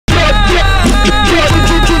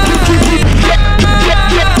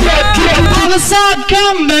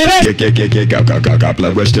come, baby. Got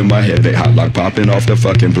blood rush to my head. They hot lock popping off the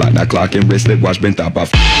fucking block. Now clocking wristlet watch been thought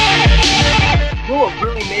off. You know what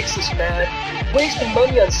really makes us mad? Wasting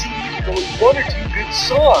money on CDs with only one or two good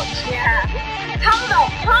songs. Yeah. How about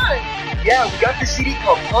Punk? Yeah, we got the CD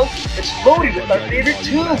called Punk. It's loaded with our favorite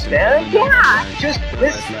tunes, man. Yeah. Just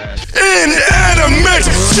listen. Inanimate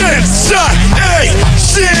sensation.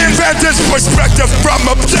 Vantage perspective from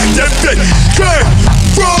objective came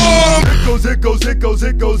from. It goes.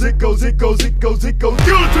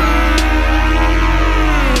 Guilty.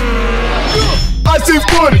 I see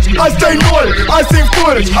footage, I stay loyal, I see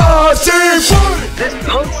footage. This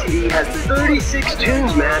Punk CD has 36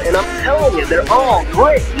 tunes, man, and I'm telling you, they're all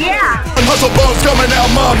great. Yeah. Hustle bones coming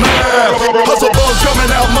out my man. Hustle bones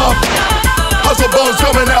coming out my. Hustle bones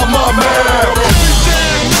coming out my man.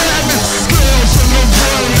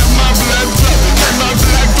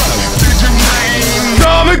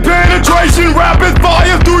 Stomach penetration, rapid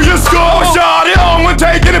fire through your skull. Shot it on when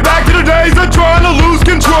taking it back to the days of trying to lose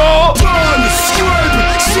control.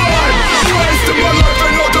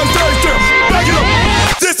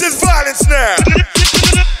 This is violence now.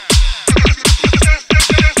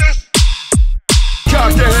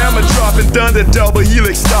 Cock the hammer, dropping thunder, double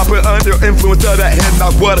helix, stopper under influence of that head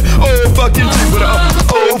knock. What a old fucking G with a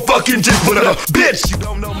old fucking G with a bitch. You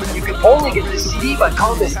don't know me. You can only get this CD by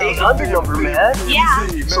calling this 800 number, man. Yeah.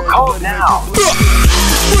 So call it now.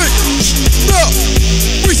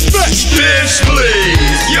 Respect. Bitch,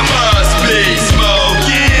 please, you must be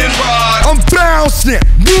smoking rock. I'm bouncing.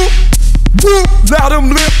 Whoop, whoop, loud them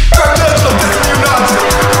lip.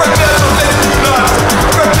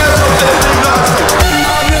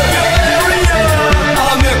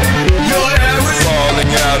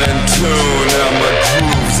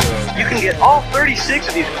 You can get all 36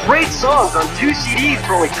 of these great songs on 2 CDs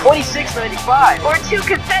for only $26.95. Or 2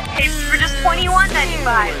 cassette tapes for just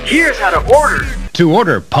 $21.95. Here's how to order. To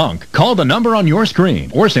order Punk, call the number on your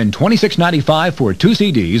screen or send $26.95 for 2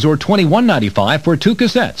 CDs or $21.95 for 2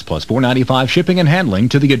 cassettes plus $4.95 shipping and handling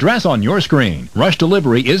to the address on your screen. Rush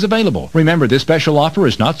delivery is available. Remember, this special offer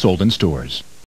is not sold in stores.